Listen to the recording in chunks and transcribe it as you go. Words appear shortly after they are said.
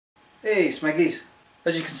Hey Smeggies,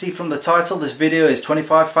 as you can see from the title, this video is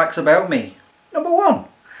 25 facts about me. Number 1.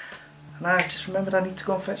 And I just remembered I need to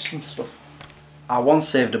go and fetch some stuff. I once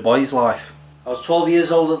saved a boy's life. I was 12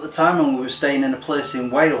 years old at the time and we were staying in a place in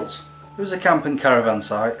Wales. It was a camping caravan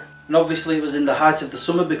site, and obviously it was in the height of the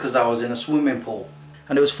summer because I was in a swimming pool.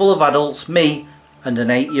 And it was full of adults, me and an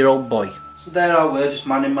 8-year-old boy. So there I were, just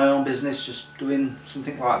minding my own business, just doing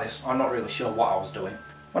something like this. I'm not really sure what I was doing,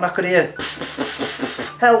 when I could hear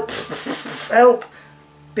help, help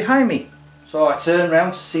behind me. So I turned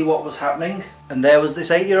round to see what was happening, and there was this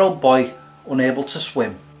 8-year-old boy unable to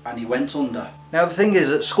swim, and he went under. Now the thing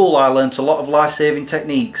is, at school I learnt a lot of life-saving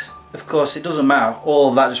techniques. Of course it doesn't matter, all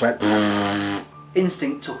of that just went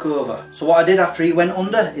instinct took over. So what I did after he went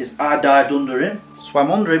under is I dived under him,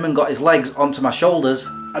 swam under him and got his legs onto my shoulders,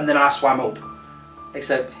 and then I swam up.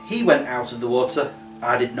 Except he went out of the water,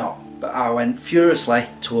 I did not. But I went furiously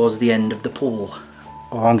towards the end of the pool.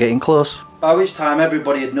 Oh, I'm getting close. By which time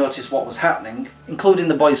everybody had noticed what was happening, including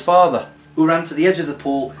the boy's father, who ran to the edge of the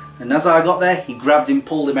pool, and as I got there he grabbed him,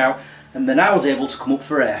 pulled him out, and then I was able to come up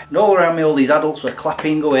for air. And all around me all these adults were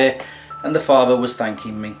clapping away and the father was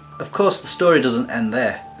thanking me. Of course the story doesn't end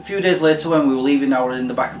there. A few days later when we were leaving, I was in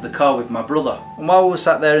the back of the car with my brother, and while we were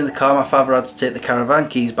sat there in the car my father had to take the caravan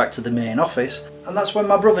keys back to the main office, and that's when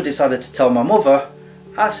my brother decided to tell my mother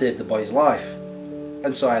I saved the boy's life,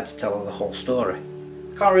 and so I had to tell her the whole story.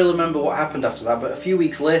 I can't really remember what happened after that, but a few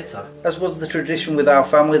weeks later, as was the tradition with our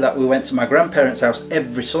family that we went to my grandparents' house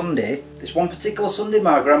every Sunday, this one particular Sunday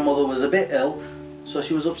my grandmother was a bit ill, so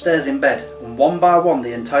she was upstairs in bed, and one by one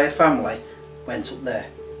the entire family went up there,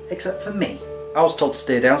 except for me. I was told to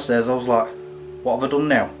stay downstairs. I was like, what have I done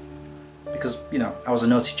now? Because, you know, I was a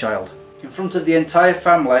naughty child. In front of the entire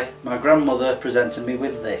family, my grandmother presented me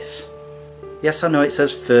with this. Yes, I know it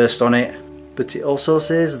says first on it, but it also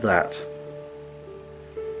says that.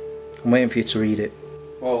 I'm waiting for you to read it.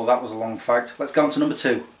 Oh, that was a long fact. Let's go on to number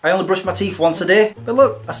 2. I only brush my teeth once a day, but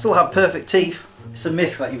look, I still have perfect teeth. It's a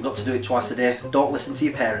myth that you've got to do it twice a day. Don't listen to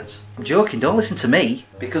your parents. I'm joking, don't listen to me.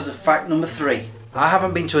 Because of fact number 3. I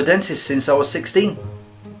haven't been to a dentist since I was 16.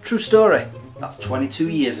 True story. That's 22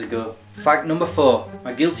 years ago. Fact number 4.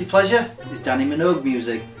 My guilty pleasure is Danny Minogue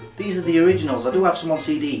music. These are the originals, I do have some on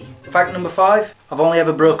CD. Fact number 5. I've only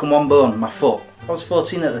ever broken one bone, my foot. I was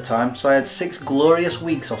 14 at the time, so I had 6 glorious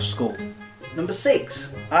weeks off school. Number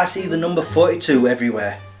 6. I see the number 42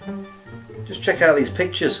 everywhere. Just check out these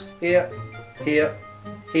pictures. Here, here,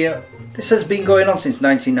 here. This has been going on since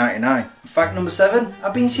 1999. Fact number 7.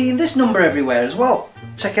 I've been seeing this number everywhere as well.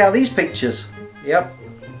 Check out these pictures. Yep,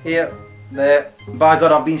 here, there. By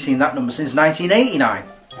God, I've been seeing that number since 1989.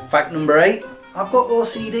 Fact number 8. I've got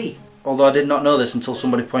OCD, although I did not know this until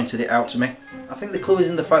somebody pointed it out to me. I think the clue is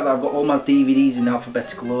in the fact that I've got all my DVDs in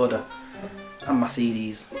alphabetical order, and my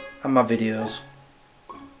CDs, and my videos.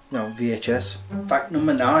 No, VHS. Fact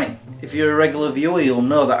number 9. If you're a regular viewer you'll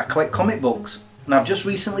know that I collect comic books, and I've just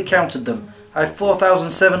recently counted them. I have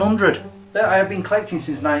 4,700. But I have been collecting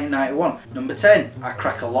since 1991. Number 10. I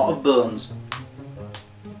crack a lot of bones.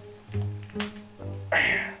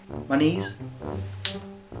 My knees.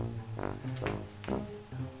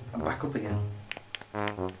 And back up again.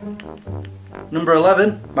 Number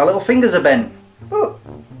 11. My little fingers are bent. Oh.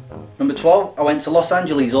 Number 12. I went to Los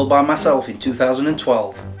Angeles all by myself in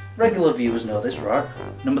 2012. Regular viewers know this, right?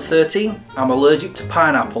 Number 13. I'm allergic to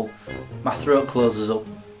pineapple. My throat closes up.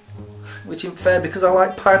 Which isn't fair because I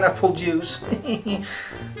like pineapple juice.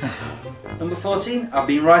 Number 14. I've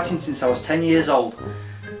been writing since I was 10 years old.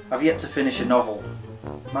 I've yet to finish a novel.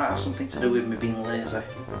 Might have something to do with me being lazy.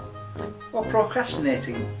 Or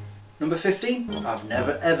procrastinating. Number 15. I've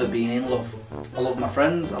never ever been in love. I love my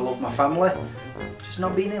friends, I love my family, just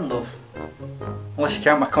not being in love. Unless you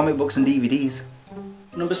count my comic books and DVDs.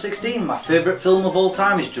 Number 16. My favourite film of all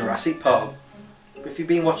time is Jurassic Park. But if you've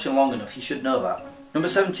been watching long enough you should know that. Number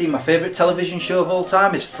 17. My favourite television show of all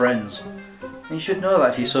time is Friends. And you should know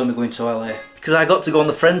that if you saw me going to LA, because I got to go on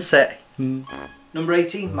the Friends set. Number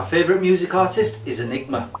 18. My favourite music artist is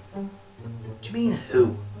Enigma. Do you mean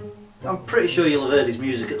who? I'm pretty sure you'll have heard his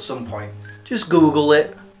music at some point. Just Google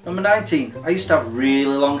it. Number 19. I used to have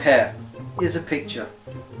really long hair. Here's a picture.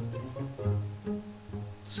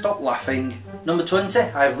 Stop laughing. Number 20.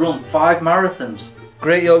 I have run 5 marathons.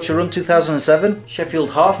 Great Yorkshire Run 2007. Sheffield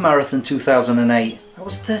Half Marathon 2008. That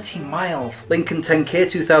was 13 miles. Lincoln 10K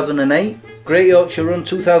 2008. Great Yorkshire Run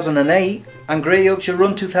 2008. And Great Yorkshire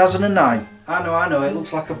Run 2009. I know, it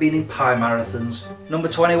looks like I've been in pie marathons. Number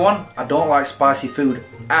 21. I don't like spicy food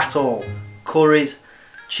at all. Curries,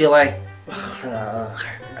 chilli,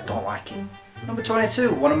 I don't like it. Number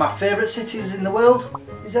 22. One of my favourite cities in the world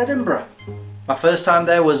is Edinburgh. My first time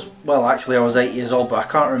there was, well actually I was 8 years old, but I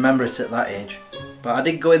can't remember it at that age. But I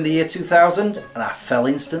did go in the year 2000 and I fell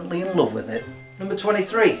instantly in love with it. Number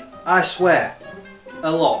 23, I swear.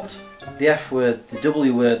 A lot. The F word, the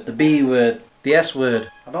W word, the B word, the S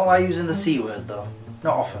word. I don't like using the C word though.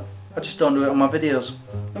 Not often. I just don't do it on my videos.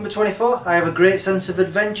 Number 24, I have a great sense of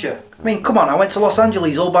adventure. I mean, come on, I went to Los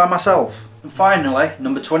Angeles all by myself. And finally,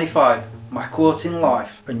 number 25, my quote in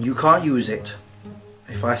life. And you can't use it.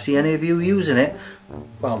 If I see any of you using it,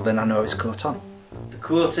 well then I know it's caught on. The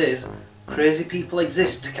quote is, crazy people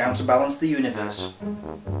exist to counterbalance the universe.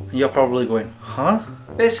 And you're probably going, huh?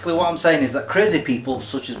 Basically what I'm saying is that crazy people,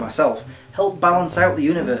 such as myself, help balance out the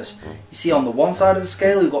universe. You see, on the one side of the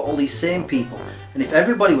scale you've got all these sane people, and if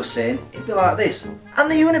everybody was sane, it'd be like this,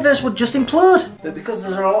 and the universe would just implode. But because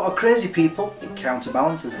there's a lot of crazy people, it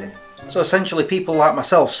counterbalances it. So essentially people like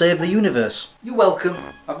myself save the universe. You're welcome.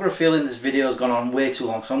 I've got a feeling this video's gone on way too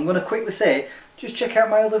long, so I'm going to quickly say, just check out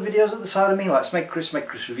my other videos at the side of me, like Smeg Chris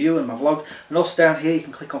Review and my vlogs, and also down here you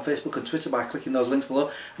can click on Facebook and Twitter by clicking those links below,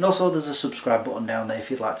 and also there's a subscribe button down there if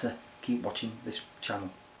you'd like to keep watching this channel.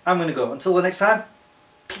 I'm going to go. Until the next time,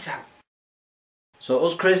 peace out. So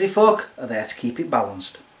us crazy folk are there to keep it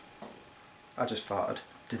balanced. I just farted,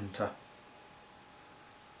 didn't I?